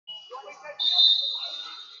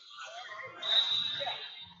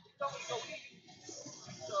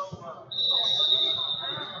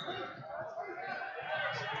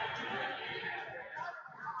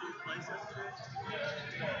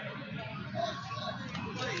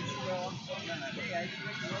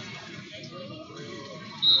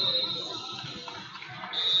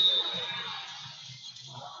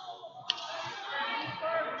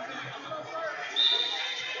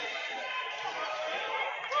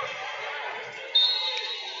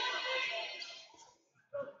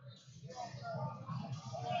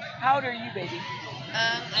How old are you, baby?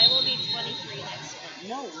 I will be 23 next month.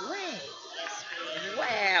 No way. Yes, ma'am.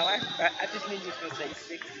 Wow. I just knew you were going to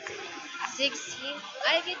say 60. 16.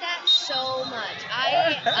 I get that so much.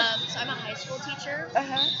 So I'm a high school teacher.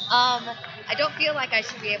 I don't feel like I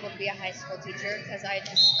should be able to be a high school teacher because I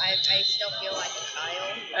still feel like a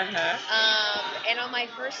child. And on my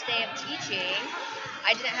first day of teaching,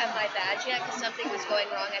 I didn't have my badge yet because something was going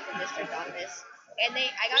wrong at the district office. And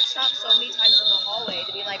I got stopped so many times in the hallway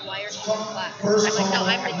to be like, why are you in class? I'm like, no,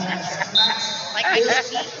 I'm the teacher. Like, I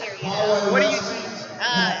just teach here, you know. What do you teach?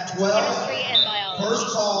 Chemistry and biology. First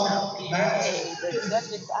call, Hey, the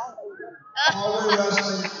subjects It's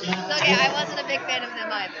okay, I wasn't a big fan of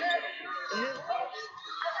them either.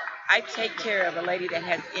 I take care of a lady that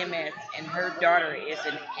has MS, and her daughter is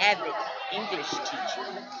an avid English teacher.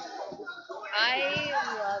 I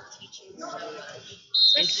love teaching so much.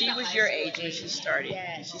 And she was your age when she started.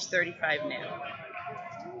 Yes. She's 35 now.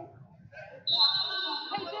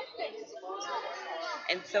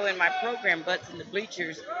 And so in my program, Butts in the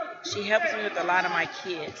Bleachers, she helps me with a lot of my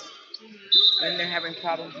kids when they're having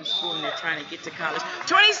problems in school and they're trying to get to college.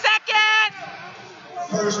 20 seconds!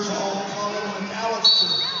 First call, Colin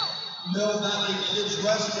McAllister, Mill Valley Kids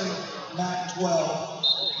Wrestling, MAC 12.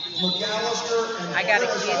 McAllister and I got a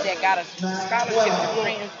kid that got a MAC scholarship 12. to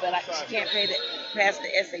Friends, but she can't pass the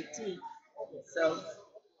SAT. So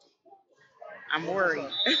I'm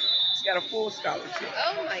worried. She got a full scholarship.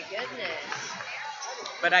 Oh my goodness.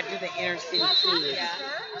 But I do the inner city kids. Yeah.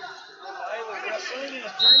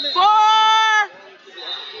 4!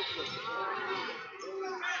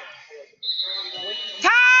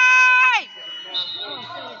 Time!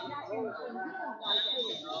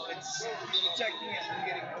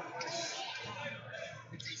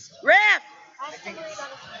 Ref!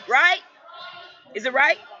 Right? Is it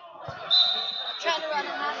right? Trying to run a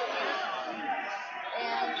half marathon.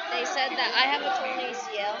 And they said that I have a torn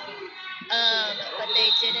ACL. But they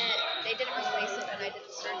didn't replace it when I did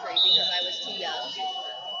the surgery because I was too young.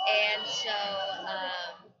 And so,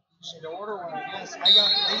 The order one, yes. They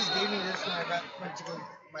just gave me this when I went to go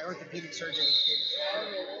my orthopedic surgeon.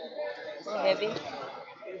 Is it heavy?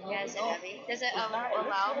 yeah, is it heavy? Does it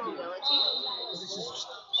allow mobility?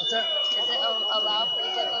 What's that? Does it allow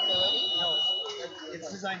pretty good mobility? No,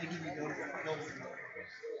 it's designed to give you no movement.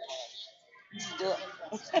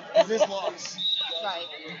 Because this locks. Right.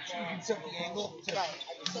 You can set the angle. Right.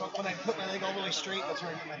 So when I put my leg all the way straight, that's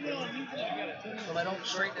where I get my thing. So if I don't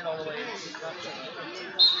straighten it all the way, it's not straight.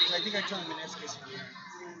 So I think I turned the meniscus.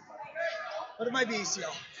 But it might be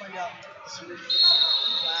ACL. Find out.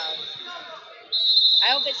 Wow.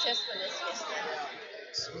 I hope it's just meniscus then.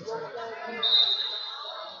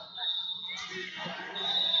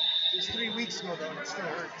 It was 3 weeks ago though, and it still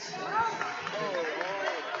hurts.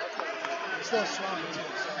 It's still strong too,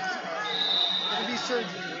 so it'll be surgery.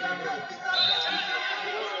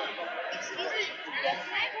 Excuse me. Yes.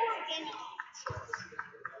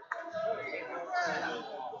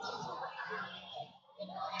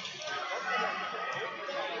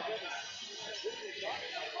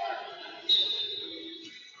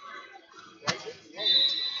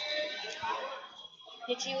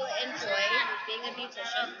 Did you enjoy being a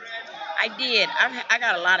beautician? I did. I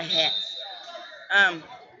got a lot of hats.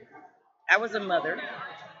 I was a mother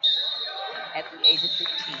at the age of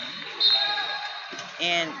 15.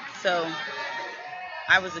 And so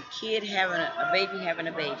I was a kid having a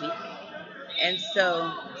baby. And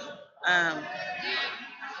so I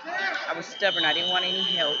was stubborn. I didn't want any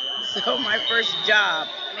help. So my first job,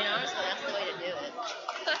 I mean, honestly, that's the way to do it.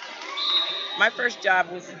 my first job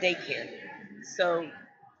was daycare. So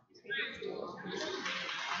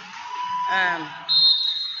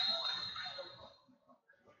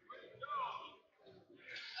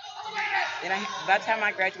then by the time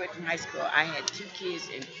I graduated from high school, I had 2 kids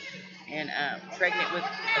and pregnant with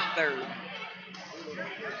a third.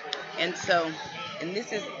 And so, and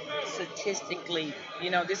this is statistically,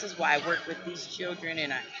 this is why I work with these children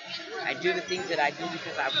and I do the things that I do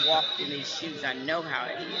because I've walked in these shoes. I know how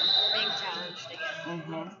it is. Being challenged again.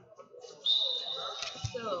 Mm-hmm.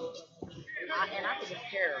 So, and I was a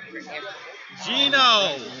carer for him. Gino!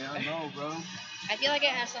 Yeah, I know, bro. I feel like it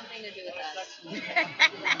has something to do with that.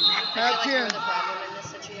 How I feel like we're can? the problem in this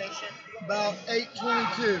situation. About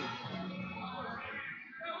 8:22.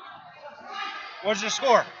 What's your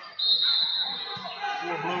score?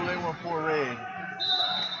 4 blue, they were 4 red.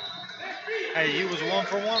 Hey, you was 1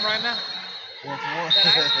 for 1 right now. 1 for 1. But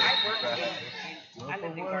I worked I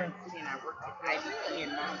lived in Garden City and I worked at IBC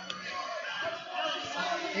and Mom.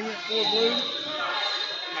 He went 4 blue,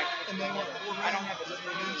 and they went 4 red. I don't have a list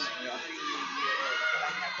of these.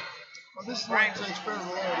 Well, this is why it takes forever to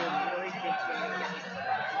load, isn't it?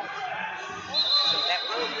 So that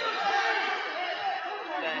was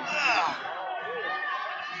but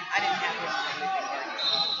I didn't have him when I lived in Garden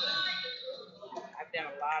City. I've done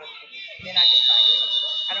a lot of things. Then I decided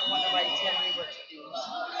I don't want nobody telling me what to do,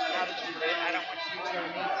 how to do it. I don't want you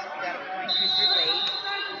telling me you got a point because you're late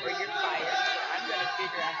or you're fired. So I'm going to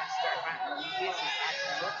figure out how to start my own business. I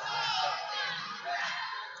can work for myself.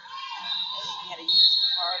 I had a used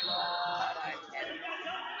car lot.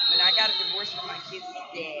 When I got a divorce from my kid's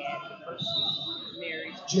dad, the first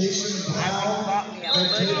marriage, Jason I Brown, bought me a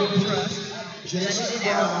little trust. Jason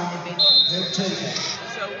Brown, head taker.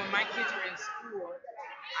 So when my kids were in school,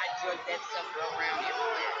 I drug that sucker around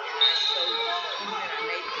everywhere, and I sold food and I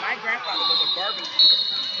made. My grandfather was a barbecue.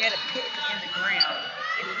 He had a pit in the ground,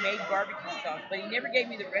 and he made barbecue sauce, but he never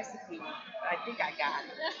gave me the recipe. But I think I got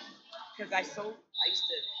it because I used to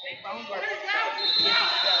make my own barbecue sauce and kids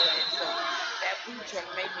would sell it. So that food truck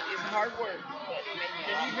made me. It's hard work, but it made me.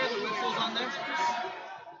 Did you hear the whistles on there?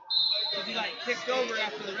 Did he like kicked over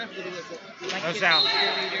after the ref did the whistle? My No kids sound. were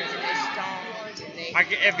cheerleaders and they stomped and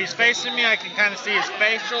they. If he's facing me, I can kind of see his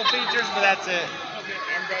facial features, but that's it.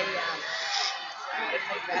 And they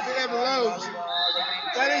If it ever loads.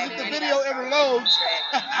 That is if the video ever loads.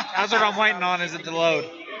 That's what I'm waiting on, is it to load.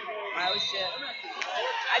 I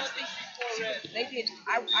just think they did.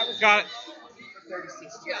 I was Got it. for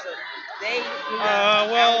 36 years, so they.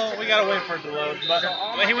 Well, we gotta wait for it to load. But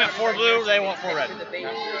when he went 4 blue, they went 4 red. Did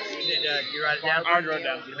you write it down? I wrote it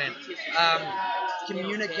down. Good man.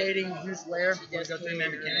 Communicating who's where. We're going to go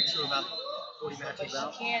 3-man mechanics for about 40 minutes But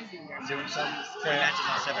about. she can do that. Doing some 3 matches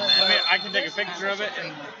on 7 I mean, matches. I can take a picture of it.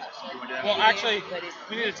 And, well, actually,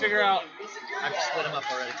 we need to figure out. I've split them up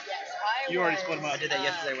already. You already split them I up. did that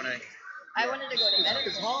yesterday when I wanted to go to medical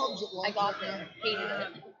It's school. Hobbs that I got there, hated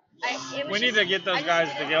it. It was We need just- to get those I guys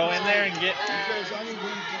just to didn't go in there and like, get. Because I need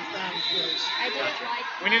him to find his place. I didn't like.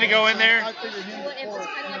 We need to go in there. I figured him Well, it was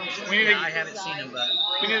kind of like. We need to- I haven't seen him, but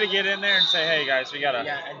We need to get in there and say, hey guys, we gotta.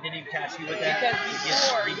 yeah, I didn't even catch you with that. Because To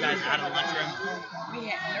before, get you guys out of the lunchroom. We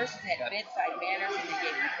had nurses had bedside manners and they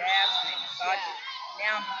gave me baths and they massaged you.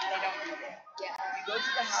 Now they don't do that. Yeah. You go to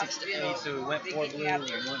the 6 to 8, hospital. so we went they 4 get blue you out and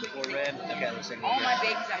there 1 quick 4 and red. they- Okay, looks like All we're my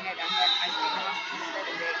good. babies I stayed in the hospital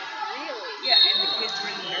 7 days. Really? Yeah, and the kids were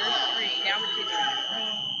in the nursery. Now the kids are in the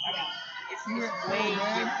room. I mean, it's way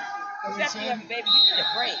different. Because after you have a baby, you need a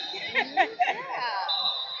break. Yeah.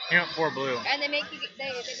 He went 4 blue, And they make you go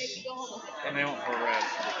home with it. and they went 4 red.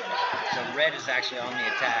 So red is actually on the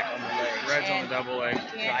attack, on the legs. Red's on the double leg.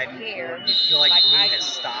 Driving forward. You feel like blue has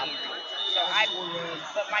stopped. So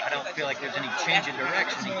but my I don't kids feel like there's any change in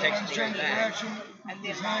direction. He takes the Change straight back. direction. And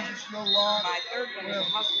then His my hands are still locked. third one was a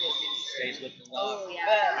hospital administrator. Stays with the lock. Oh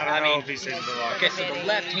yeah. I don't know if he stays with the lock. Okay, so the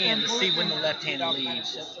left hand, to see when the left hand leaves.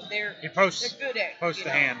 So they're He posts good at posts the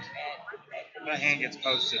you know, hand. at The hand gets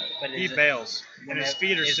posted. But He is it- bails, and his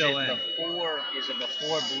feet are Is still it in. Is it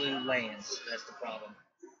before blue lands? That's the problem.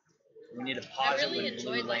 We need to I pause it really when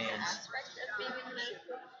blue enjoyed like the lands. aspect of being in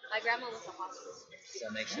medical. My grandma was a hospice Does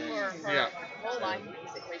that make sense? for her Yeah. whole life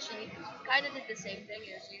basically. She kind of did the same thing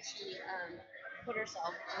as you. She put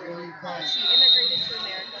herself through. She immigrated to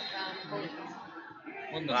America from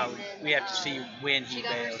Bolivia. Well, we have to see when he She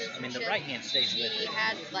got her bails. I mean, the citizenship. right hand stays with She it.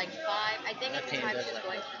 had like 5. I think at the Left hand time does she was like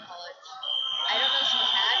going that. through college. I don't know if she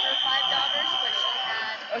had her 5 daughters, but she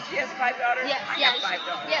had. Oh, she has 5 daughters? Yeah, I yeah, have 5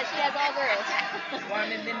 daughters. yeah, she has all girls. One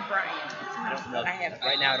and then Brian. I don't know. I have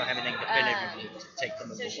Right now, I don't have anything definitive to take them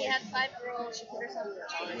So away. she had 5 girls. She put herself through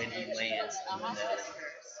college, When and he she was lands, a hospice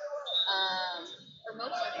nurse. For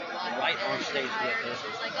most of her life. Right and arm she stays with retired, her. and she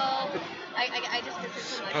was like, oh, I just miss it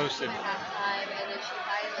so much. Posted. My half-time, and then she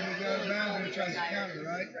finally He goes down and he tries to retired. counter,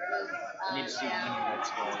 right? I need to see when he lets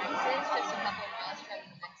go. Texas, just a couple of miles from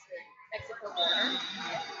the Mexico border.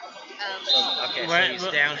 So, okay, so Right, he's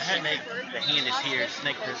look, down. Snake. The hand is here.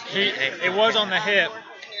 Snake is It was on the hip,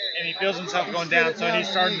 and he feels himself going down, so he's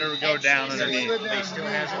starting to go down underneath. But he still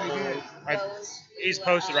has a hold. Right, he's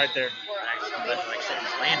posted right there. But like I said,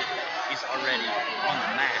 he's landed. He's already on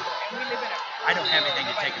the map. I don't have anything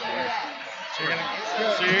to take it away. So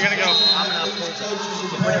you're gonna go I'm gonna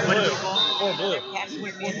what did you call? 4 blue.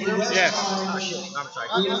 Yes. Oh shit, I'm sorry.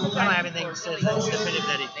 I don't have anything to say definitive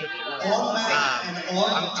that he took it away.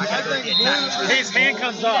 I gotta go to the attack. His hand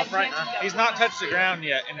comes off, right? He's not touched the ground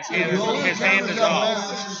yet, and his hand is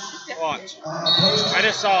off. Watch. I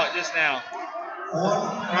just saw it just now.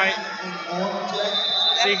 Right?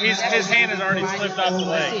 See, his hand has already slipped off the I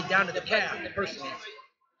leg. see it down to the calf, the person.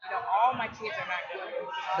 All my kids are not good.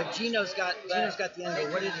 But Gino's got the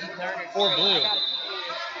angle. What did he learn? 4 blue.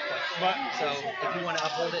 But So if you want to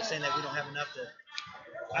uphold it, saying that we don't have enough to.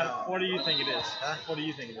 what do you think it is? Huh? What do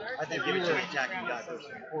you think it is? I think If you we were should attacking God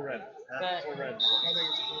personally. 4 red. But 4 red.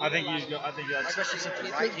 I think you go. I think that's. Especially since the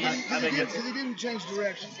right hand. I think it's. Because he didn't change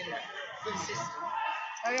direction.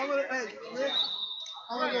 Hey, Rick,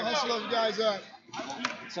 I'm gonna go hustle those guys up.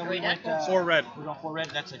 So we went 4 red. We're going 4 red.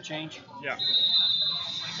 That's a change. Yeah.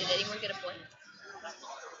 Did anyone get a point?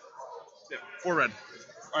 Yeah. 4 red.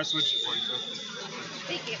 I switched it for you. So.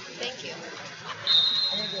 Thank you. Thank you.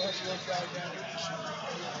 I'm gonna go hustle those guys down.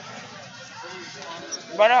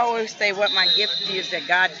 But I always say what my gift is that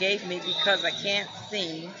God gave me because I can't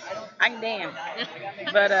sing. I can dance.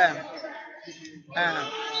 But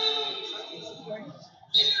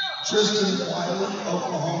Tristan Wiley,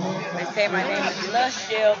 Oklahoma. they say my name is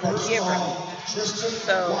Lushell the Giver.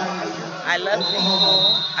 So I love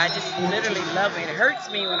people. I just literally love it. It hurts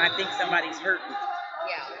me when I think somebody's hurting.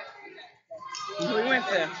 Yeah. We went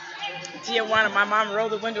to Tijuana. My mom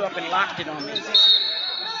rolled the window up and locked it on me.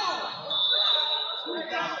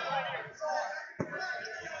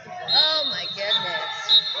 Oh my goodness.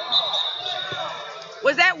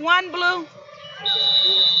 Was that 1 blue?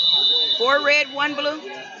 4 red, 1 blue?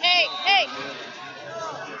 Hey, hey.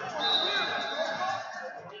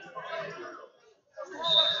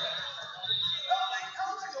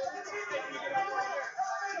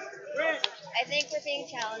 I think we're being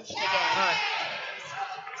challenged again.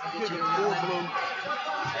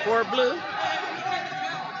 4 blue?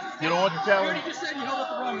 You don't want the challenge?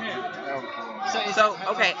 So,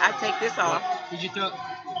 okay, I take this off. Did you throw?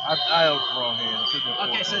 I held the wrong hand. It should have been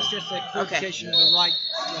Okay, so it's just a qualification of the right.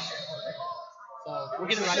 So we're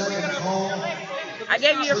getting right. Second call, I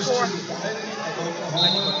gave you your 4.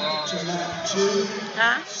 Oklahoma to map 2.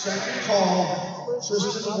 Huh? Second call,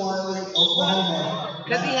 Tristan Wiley, Oklahoma.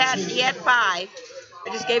 Because he had 5. I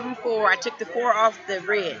just gave him 4. I took the 4 off the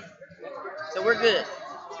red. So we're good.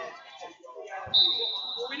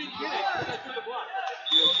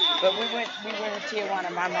 But we went to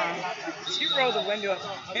Tijuana. My mom, she rolled the window up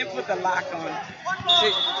and put the lock on.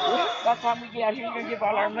 She said, by the time we get out here, you're going to give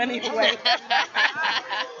all our money away.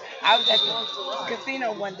 I was at the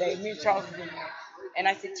casino one day, me and Charles was in there. And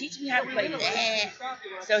I said, teach me how to play this.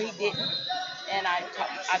 So he didn't. And I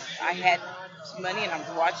had some money and I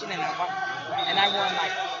was watching and I won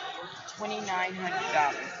like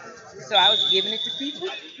 $2,900. So I was giving it to people.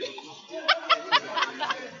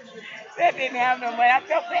 That didn't have no money. I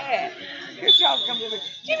felt bad. Here Charles comes in,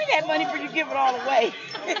 give me that money before you give it all away.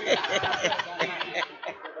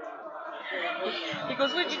 He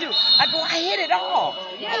goes, what'd you do? I go, I hit it all. I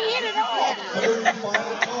hit it all. Third and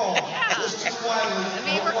final call, Tristan Wiley, I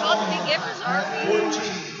mean, we're called to be givers, aren't we? 14.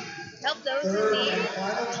 Help those in Third and need.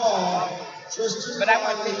 final call, Tristan But I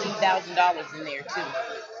won Wiley. $15,000 in there too.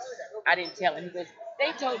 I didn't tell him. He goes,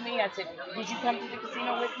 they told me. I said, did you come to the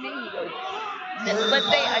casino with me? He goes, but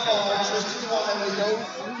they, I go, Tristan Wiley, those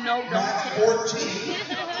who know don't map tell.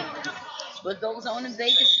 14. What goes on in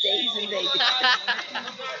Vegas stays in Vegas.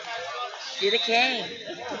 Should have came.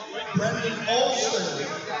 Brenyn Olson,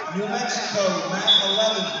 New Mexico, map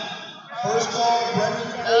 11. First call,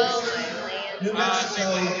 Brenyn Oh Olson, my land. New Mexico,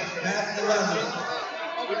 map 11.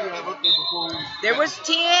 There was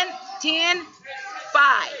 10,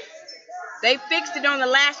 5. They fixed it on the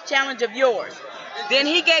last challenge of yours. Then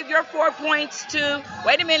he gave your 4 points to,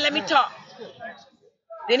 wait a minute, let me talk.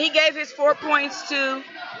 Then he gave his 4 points to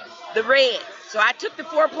the red. So I took the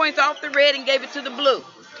 4 points off the red and gave it to the blue.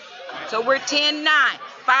 So we're 10-9.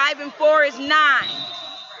 5 and 4 is 9.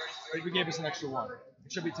 Wait, we gave us an extra 1.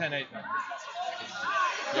 It should be 10-8 now.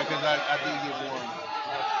 Yeah, because I did get one.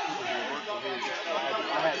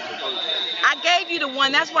 I gave you the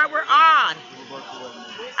 1, that's why we're odd.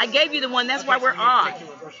 I gave you the 1, that's why we're odd. So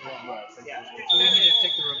we need to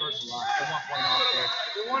take the reversal off. The 1 point off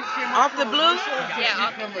there. Off the blue? Yeah,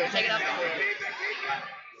 off the blue. Take it off the blue.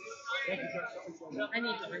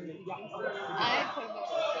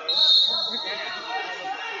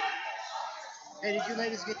 Hey, did you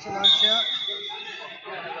ladies get your lunch yet?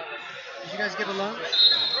 Did you guys get a lunch?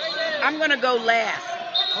 I'm going to go last.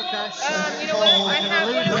 Okay. You know what? I have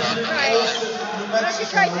one of those fries. New Why don't you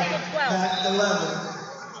try table Mexico, 12? map 11.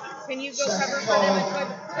 Can you go cover for them at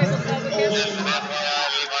table 12 again? Map 11.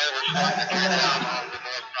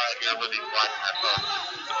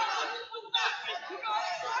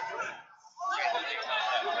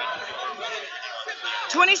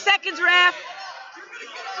 20 seconds, Raph.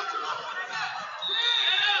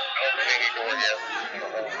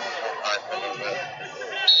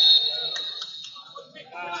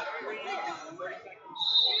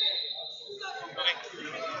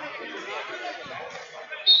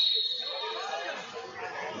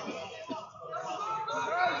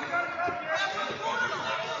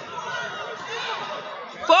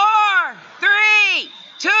 Four, three,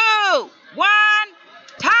 two, one,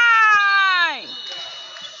 time!